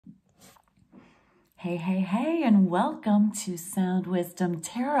Hey, hey, hey, and welcome to Sound Wisdom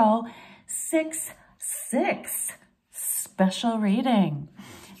Tarot 6/6 special reading.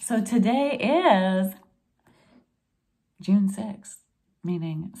 So today is June 6th,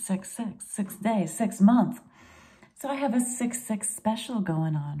 meaning 6/6, 6 days, 6 months. So I have a 6/6 special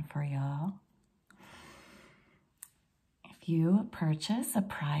going on for y'all. If you purchase a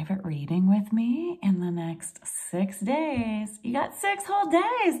private reading with me in the next 6 days, you got 6 whole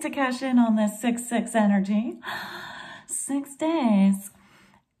days to cash in on this 6/6 energy. 6 days.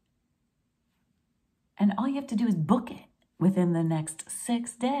 And all you have to do is book it within the next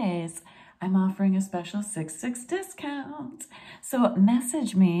 6 days. I'm offering a special 6/6 discount. So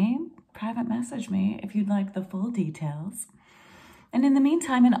message me, private message me, if you'd like the full details. And in the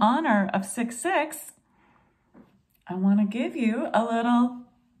meantime, in honor of 6/6, I want to give you a little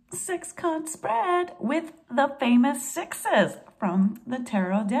 6-card spread with the famous sixes from the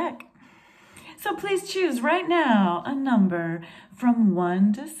tarot deck. So please choose right now a number from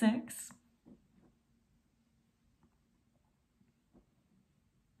 1 to 6.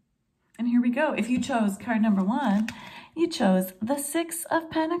 And here we go. If you chose card number 1, you chose the 6 of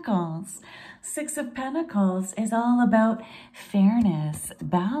Pentacles. 6 of Pentacles is all about fairness,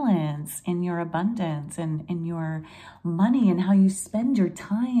 balance in your abundance and in your money and how you spend your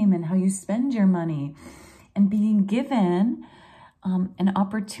time and how you spend your money, and being given an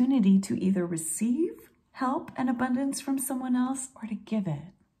opportunity to either receive help and abundance from someone else or to give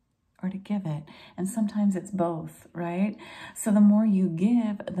it. And sometimes it's both, right? So the more you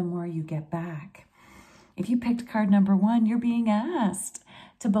give, the more you get back. If you picked card number 1, you're being asked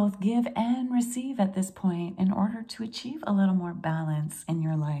to both give and receive at this point in order to achieve a little more balance in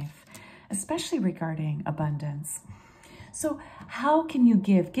your life, especially regarding abundance. So how can you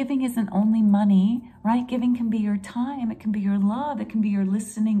give? Giving isn't only money, right? Giving can be your time. It can be your love. It can be your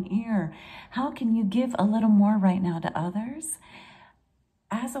listening ear. How can you give a little more right now to others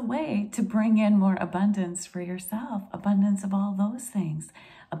as a way to bring in more abundance for yourself? Abundance of all those things.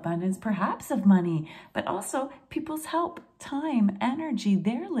 Abundance perhaps of money, but also people's help, time, energy,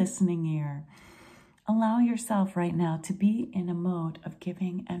 their listening ear. Allow yourself right now to be in a mode of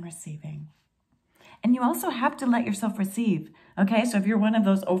giving and receiving. And you also have to let yourself receive, okay? So if you're one of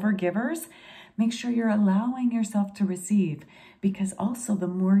those overgivers, make sure you're allowing yourself to receive, because also the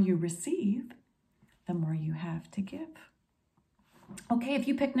more you receive, the more you have to give. Okay, if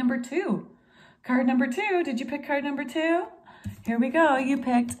you pick number 2, card number 2, did you pick card number 2? Here we go. You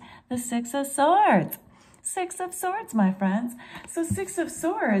picked the 6 of Swords. 6 of Swords, my friends. So 6 of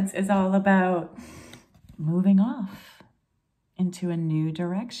Swords is all about moving off into a new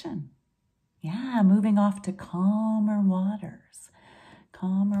direction. Yeah, moving off to calmer waters.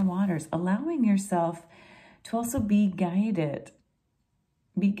 Calmer waters. Allowing yourself to also be guided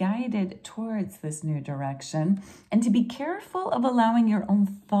towards this new direction, and to be careful of allowing your own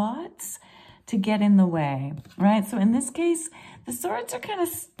thoughts to get in the way, right? So in this case, the swords are kind of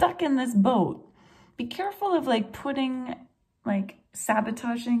stuck in this boat. Be careful of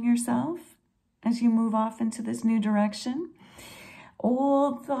sabotaging yourself as you move off into this new direction.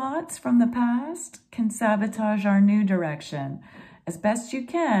 Old thoughts from the past can sabotage our new direction. As best you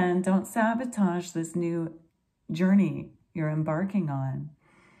can, don't sabotage this new journey you're embarking on.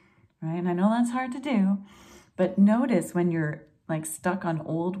 Right? And I know that's hard to do, but notice when you're stuck on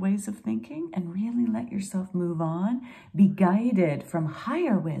old ways of thinking and really let yourself move on. Be guided from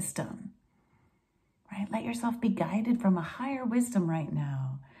higher wisdom, right? Let yourself be guided from a higher wisdom right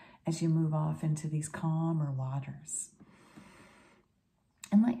now as you move off into these calmer waters.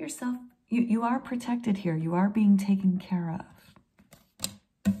 And let yourself, you are protected here. You are being taken care of.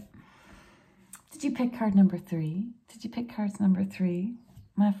 Did you pick card number 3? Did you pick cards number 3?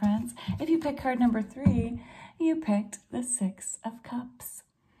 My friends, if you pick card number 3, you picked the 6 of Cups.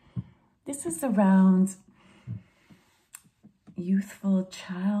 This is around youthful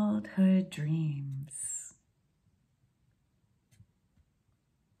childhood dreams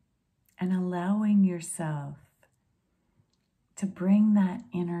and allowing yourself to bring that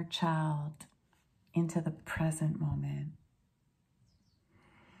inner child into the present moment.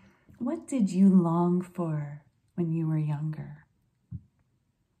 What did you long for when you were younger?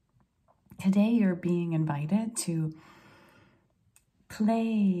 Today, you're being invited to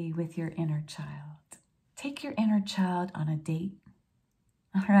play with your inner child. Take your inner child on a date,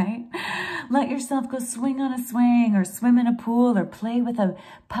 all right? Let yourself go swing on a swing or swim in a pool or play with a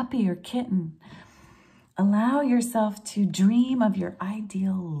puppy or kitten. Allow yourself to dream of your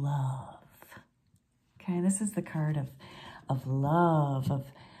ideal love. Okay, this is the card of love,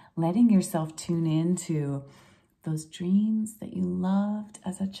 of letting yourself tune into those dreams that you loved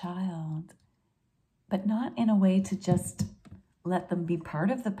as a child but not in a way to just let them be part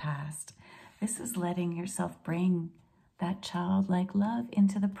of the past. This is letting yourself bring that childlike love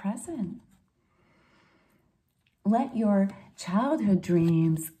into the present. Let your childhood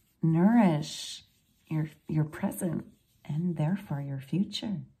dreams nourish your present and therefore your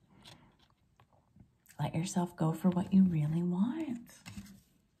future. Let yourself go for what you really want.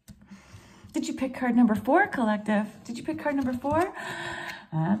 Did you pick card number 4, collective? Did you pick card number 4?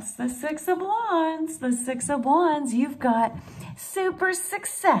 That's the 6 of Wands. The 6 of Wands. You've got super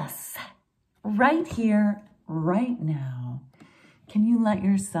success right here, right now. Can you let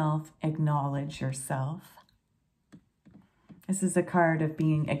yourself acknowledge yourself? This is a card of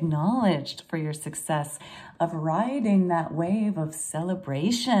being acknowledged for your success, of riding that wave of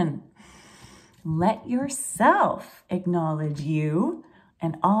celebration. Let yourself acknowledge you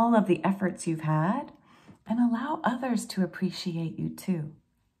and all of the efforts you've had, and allow others to appreciate you too.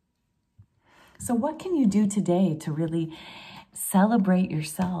 So what can you do today to really celebrate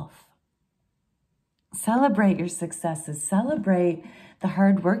yourself? Celebrate your successes. Celebrate the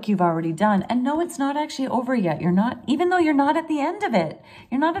hard work you've already done. And no, it's not actually over yet. You're not, even though you're not at the end of it.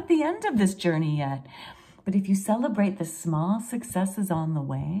 You're not at the end of this journey yet. But if you celebrate the small successes on the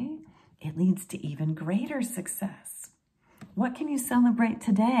way, it leads to even greater success. What can you celebrate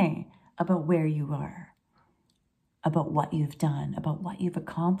today about where you are, about what you've done, about what you've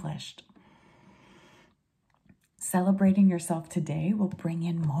accomplished? Celebrating yourself today will bring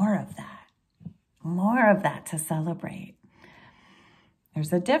in more of that to celebrate.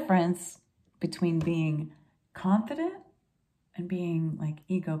 There's a difference between being confident and being like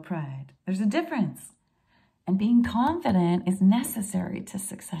ego pride. There's a difference. And being confident is necessary to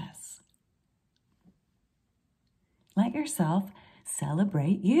success. Let yourself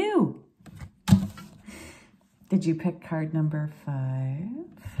celebrate you. Did you pick card number 5?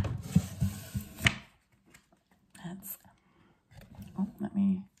 Let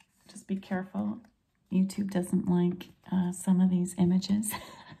me just be careful. YouTube doesn't like some of these images.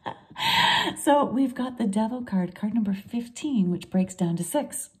 So we've got the Devil card, card number 15, which breaks down to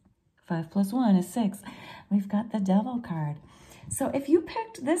 6. 5 plus 1 is 6. We've got the Devil card. So if you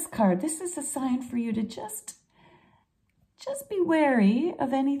picked this card, this is a sign for you to just be wary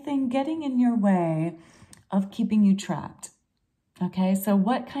of anything getting in your way of keeping you trapped. Okay, so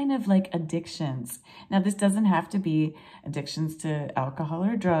what kind of like addictions? Now, this doesn't have to be addictions to alcohol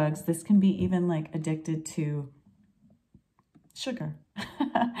or drugs. This can be even like addicted to sugar,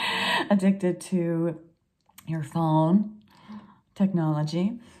 addicted to your phone,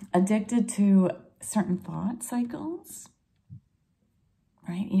 technology, addicted to certain thought cycles,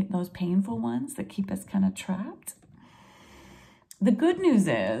 right? Those painful ones that keep us kind of trapped. The good news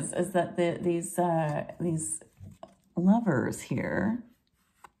is that these lovers here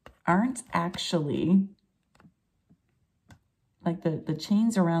aren't actually, like the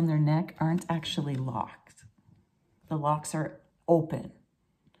chains around their neck aren't actually locked. The locks are open.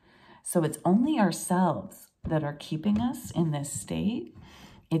 So it's only ourselves that are keeping us in this state.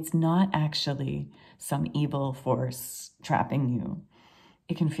 It's not actually some evil force trapping you.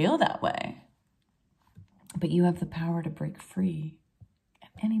 It can feel that way, but you have the power to break free at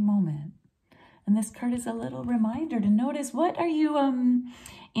any moment. And this card is a little reminder to notice, what are you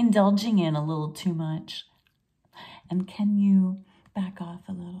indulging in a little too much? And can you back off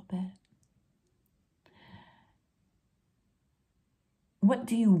a little bit? What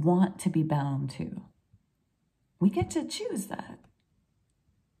do you want to be bound to? We get to choose that.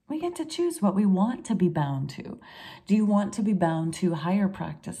 We get to choose what we want to be bound to. Do you want to be bound to higher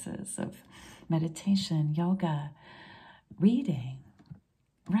practices of meditation, yoga, reading,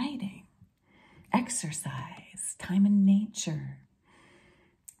 writing, exercise, time in nature?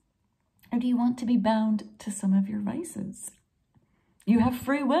 Or do you want to be bound to some of your vices? You have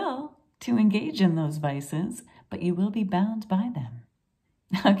free will to engage in those vices, but you will be bound by them.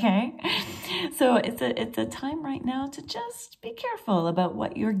 Okay? So it's a time right now to just be careful about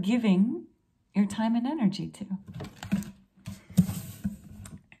what you're giving your time and energy to.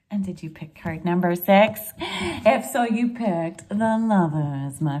 And did you pick card number 6? If so, you picked the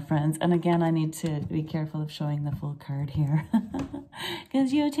Lovers, my friends. And again, I need to be careful of showing the full card here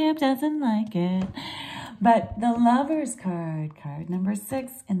because YouTube doesn't like it. But the Lovers card, card number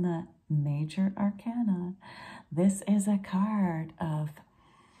 6 in the Major Arcana. This is a card of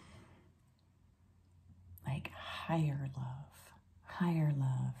like higher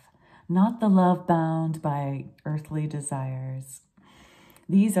love, not the love bound by earthly desires.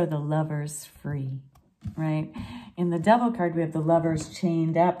 These are the lovers free, right? In the Devil card, we have the lovers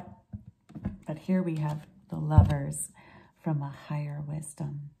chained up, but here we have the lovers from a higher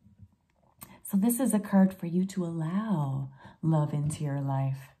wisdom. So this is a card for you to allow love into your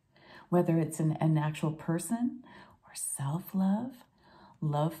life, whether it's an actual person or self-love,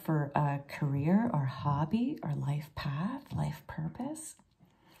 love for a career or hobby or life path, life purpose.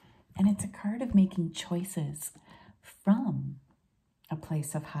 And it's a card of making choices from a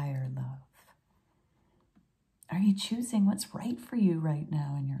place of higher love. Are you choosing what's right for you right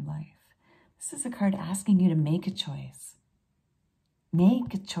now in your life? This is a card asking you to make a choice.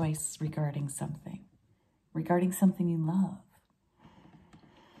 Make a choice regarding something you love.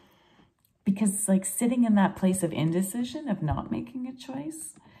 Because like sitting in that place of indecision, of not making a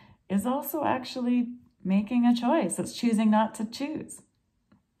choice, is also actually making a choice. It's choosing not to choose,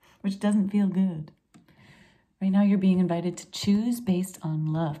 which doesn't feel good. Right now you're being invited to choose based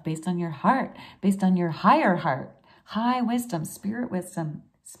on love, based on your heart, based on your higher heart, high wisdom, spirit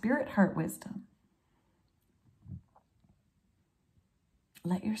heart wisdom.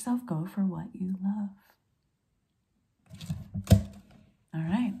 Let yourself go for what you love. All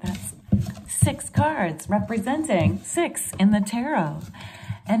right, that's 6 cards representing 6 in the tarot.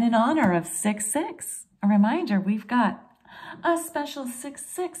 And in honor of 6/6, a reminder, we've got a special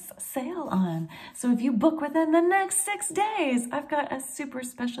 6/6 sale on. So if you book within the next 6 days, I've got a super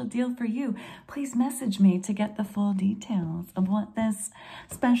special deal for you. Please message me to get the full details of what this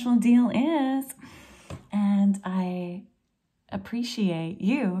special deal is. And I appreciate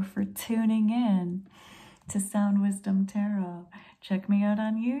you for tuning in to Sound Wisdom Tarot. Check me out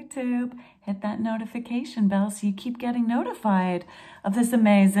on YouTube. Hit that notification bell so you keep getting notified of this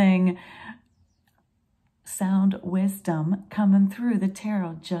amazing sound wisdom coming through the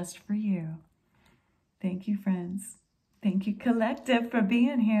tarot just for you. Thank you, friends. Thank you, Collective, for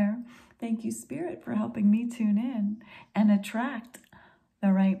being here. Thank you, Spirit, for helping me tune in and attract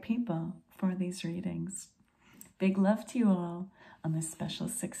the right people for these readings. Big love to you all on this special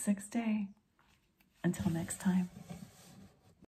 6/6 day. Until next time.